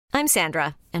I'm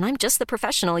Sandra, and I'm just the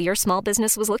professional your small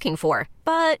business was looking for.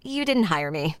 But you didn't hire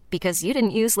me because you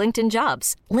didn't use LinkedIn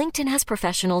Jobs. LinkedIn has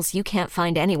professionals you can't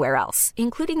find anywhere else,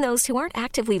 including those who aren't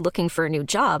actively looking for a new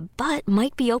job, but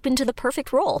might be open to the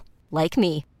perfect role, like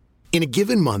me. In a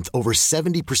given month, over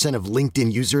 70% of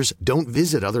LinkedIn users don't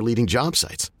visit other leading job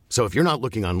sites. So if you're not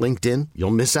looking on LinkedIn,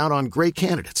 you'll miss out on great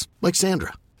candidates like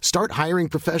Sandra. Start hiring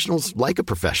professionals like a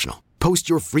professional. Post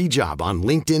your free job on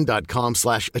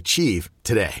linkedin.com/achieve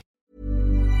today.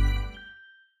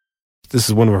 This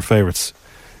is one of our favourites.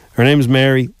 Her name is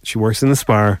Mary. She works in the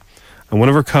Spar. And one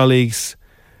of her colleagues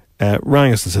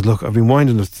rang us and said, look, I've been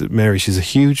winding up to Mary. She's a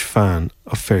huge fan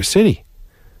of Fair City.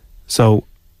 So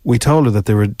we told her that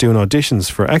they were doing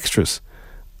auditions for extras.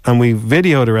 And we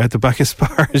videoed her at the back of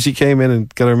Spar as she came in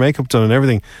and got her makeup done and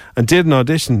everything, and did an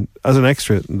audition as an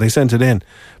extra. They sent it in.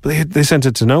 But they sent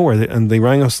it to nowhere, and they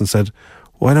rang us and said,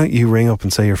 why don't you ring up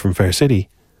and say you're from Fair City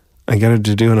and get her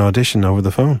to do an audition over the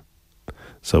phone?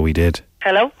 So we did.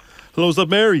 Hello? Hello, is that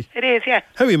Mary? It is, yeah.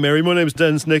 How are you, Mary? My name's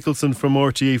Dennis Nicholson from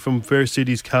RTE, from Fair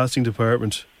City's casting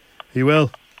department. Are you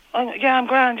well? Yeah, I'm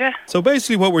grand, yeah. So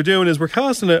basically what we're doing is we're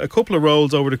casting a couple of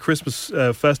roles over the Christmas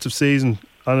festive season,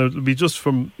 and it'll be just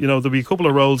from, there'll be a couple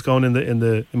of roles going in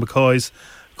McCoy's,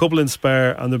 a couple in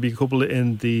Spar, and there'll be a couple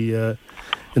in the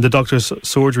doctor's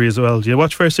surgery as well. Do you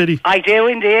watch Fair City? I do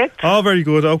indeed. Oh, very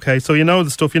good. Okay, so you know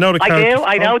the stuff, you know the characters.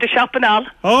 I know the shop and all.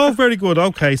 Oh, very good.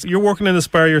 Okay, so you're working in the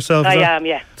Spar yourself. I am,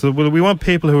 yeah. So we want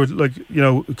people who are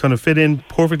kind of fit in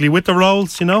perfectly with the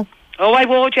roles, Oh, I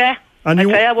would, yeah. And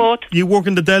I would. You work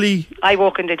in the deli? I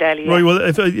work in the deli, yeah. Right, well,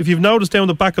 if you've noticed down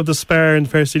the back of the Spar in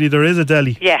Fair City, there is a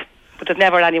deli. Yeah, but there's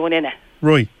never anyone in it.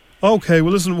 Right. Okay,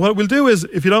 well, listen, what we'll do is,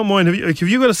 if you don't mind, have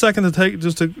you got a second to take,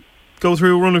 just to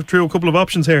run through a couple of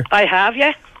options here? I have,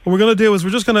 yeah. What we're going to do is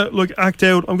we're just going to, act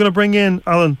out. I'm going to bring in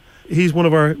Alan. He's one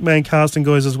of our main casting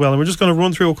guys as well, and we're just going to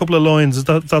run through a couple of lines.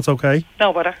 That's okay?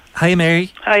 No bother. Hi,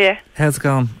 Mary. Hiya. How's it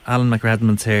going? Alan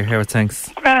McRedmond's here. How are things?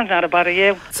 Grand, not a bother,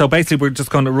 you. So basically we're just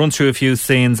going to run through a few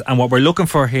scenes, and what we're looking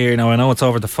for here, now I know it's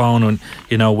over the phone, and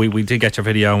we did get your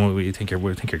video, and we think you're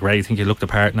great, we think you look the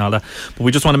part and all that, but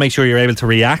we just want to make sure you're able to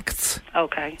react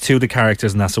to the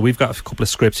characters and that. So we've got a couple of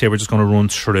scripts here we're just going to run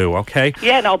through, okay?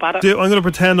 Yeah, no bother. I'm going to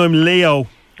pretend I'm Leo.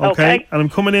 Okay, and I'm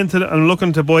coming into and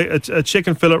looking to buy a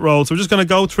chicken fillet roll. So we're just going to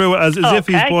go through it as if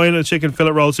he's buying a chicken fillet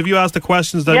roll. So if you ask the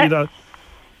questions, then how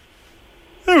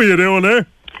are you doing there?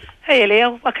 Hey,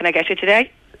 Leo, what can I get you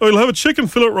today? I'll have a chicken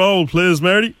fillet roll, please,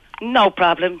 Mary. No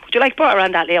problem. Would you like butter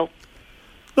on that, Leo?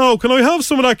 No, can I have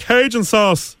some of that Cajun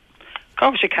sauce? Of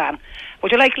course you can.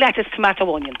 Would you like lettuce,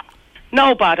 tomato, onion?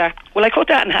 No bother. Will I cut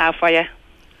that in half for you?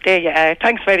 There you are.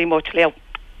 Thanks very much, Leo.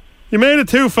 You made it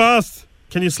too fast.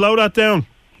 Can you slow that down?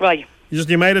 Right.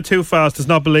 You made it too fast. It's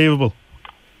not believable.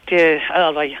 Yeah,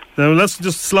 all right. Now let's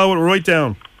just slow it right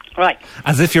down. Right.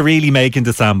 As if you're really making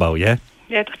the Sambo, yeah?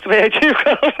 Yeah, that's the way I do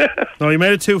go. No, you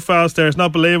made it too fast there. It's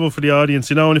not believable for the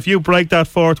audience, and if you break that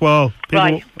fourth wall, people...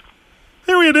 Right.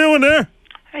 How are you doing there?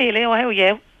 Hey, Leo, how are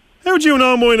you? How do you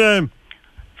know my name?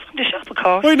 From the shop, of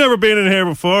course. I've never been in here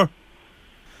before.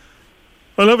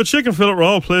 I'll have a chicken fillet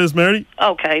roll, please, Mary.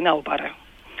 Okay, no bother.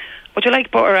 Would you like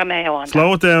butter or mayo on that?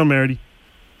 Slow it down, Mary.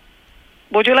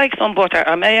 Would you like some butter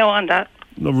or mayo on that?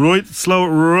 No, slow it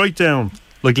right down.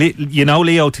 Like,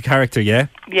 Leo to character, yeah?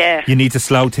 Yeah. You need to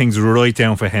slow things right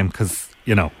down for him, because,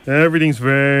 everything's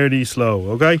very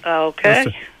slow, okay?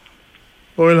 Okay.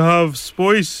 I'll have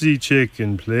spicy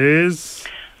chicken, please.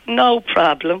 No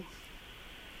problem.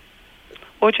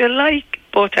 Would you like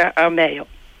butter or mayo?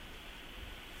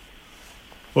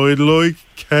 I'd like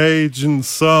Cajun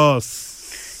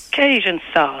sauce. Cajun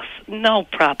sauce, no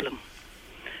problem.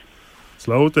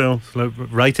 Slow it down.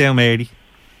 Right down, Mary.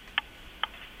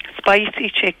 Spicy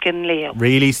chicken, Leo.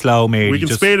 Really slow, Mary. We can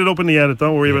speed it up in the edit,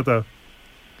 don't worry about that.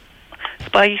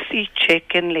 Spicy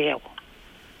chicken, Leo.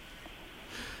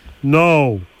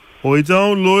 No, I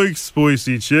don't like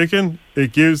spicy chicken.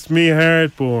 It gives me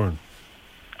heartburn.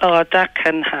 Oh, that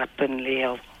can happen,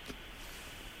 Leo.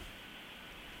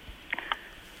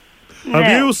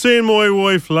 Have you seen my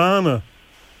wife, Lana?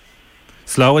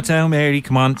 Slow it down, Mary.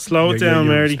 Come on. Slow it down,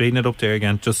 you're Mary. Speeding it up there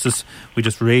again. We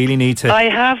just really need to... I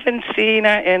haven't seen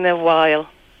her in a while.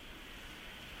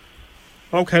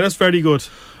 Okay, that's very good.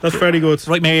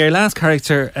 Right, Mary, our last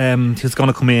character who's going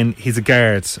to come in, he's a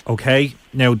guard, okay?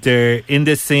 Now, in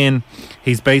this scene,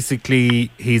 he's investigating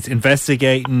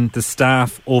the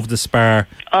staff of the Spar.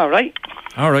 All right.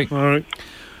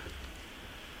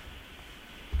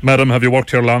 Madam, have you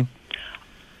worked here long?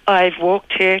 I've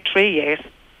worked here 3 years.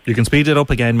 You can speed it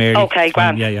up again, Mary. Okay,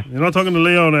 grand. Yeah. You're not talking to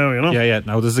Leo now, Yeah.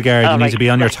 No, there's a guard. You need to be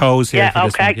on your toes here for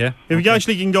this one, yeah? If you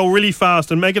actually can go really fast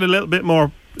and make it a little bit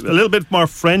more a little bit more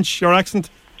French, your accent.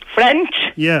 French?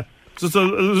 Yeah. Just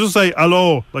say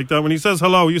hello, like that. When he says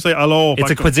hello, you say hello. It's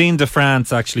a cuisine de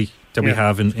France, actually, that we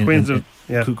have in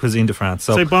Cuisine de France.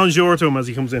 So say bonjour to him as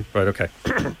he comes in. Right, okay.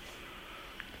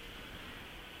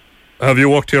 Have you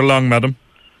worked here long, madam?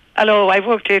 Hello, I've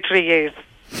worked here 3 years.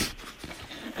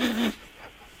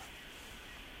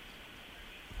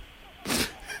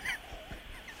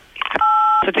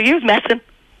 So do you use messing?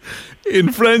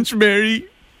 In French, Mary.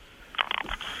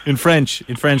 In French,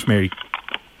 Mary.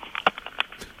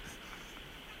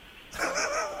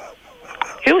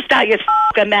 Who's that, you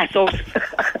f***ing messos?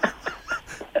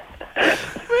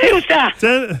 Who's that?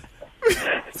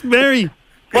 It's Mary.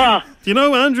 What? Do you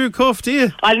know Andrew Cuff, do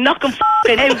you? I'll knock him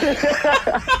f***ing out.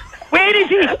 Where is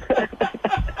he?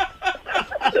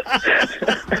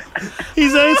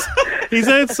 He's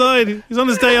outside. He's on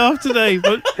his day off today,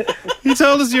 but he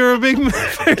told us you're a big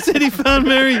Fair City fan,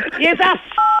 Mary. Yes, that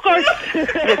f***er. You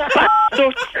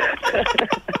bastard.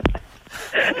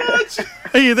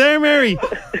 Are you there, Mary?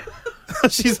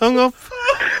 She's hung up.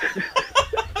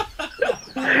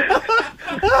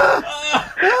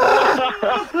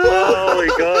 Oh my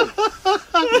God.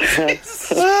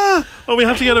 Oh, we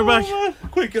have to get her back.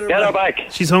 Quick, get her back.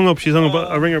 She's hung up.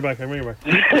 I'll ring her back. I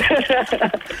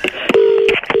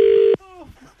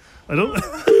don't.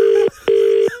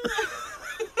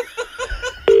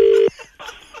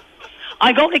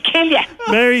 I'm going to kill you.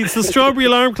 Mary, it's the Strawberry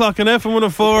Alarm Clock on FM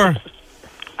 104.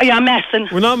 Are you messing?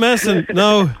 We're not messing,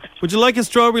 no. Would you like a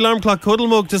Strawberry Alarm Clock cuddle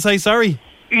mug to say sorry?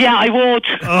 Yeah, I would.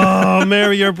 Oh,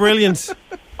 Mary, you're brilliant.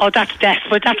 Oh, that's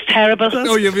desperate. That's terrible.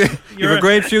 You have a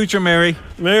great future, Mary.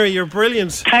 Mary, you're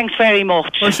brilliant. Thanks very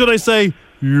much. Or should I say,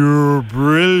 you're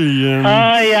brilliant?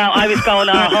 Oh, yeah, I was going,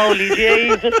 oh, holy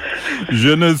Jesus.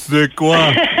 Je ne sais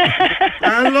quoi.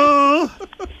 Hello?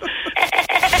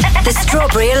 The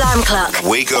Strawberry Alarm Clock.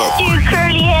 Wake up. You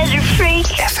curly-headed freak.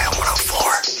 FM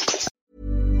 104.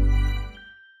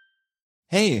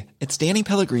 Hey, it's Danny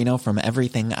Pellegrino from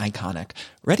Everything Iconic.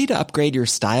 Ready to upgrade your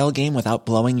style game without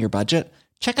blowing your budget?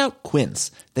 Check out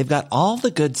Quince. They've got all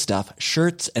the good stuff,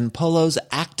 shirts and polos,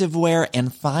 activewear,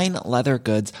 and fine leather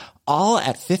goods, all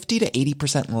at 50 to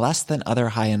 80% less than other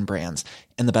high-end brands.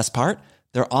 And the best part?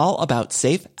 They're all about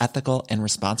safe, ethical, and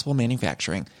responsible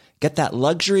manufacturing. Get that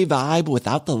luxury vibe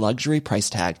without the luxury price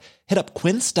tag. Hit up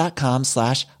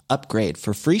quince.com/upgrade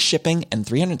for free shipping and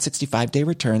 365-day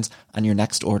returns on your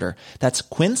next order. That's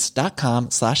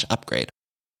quince.com/upgrade.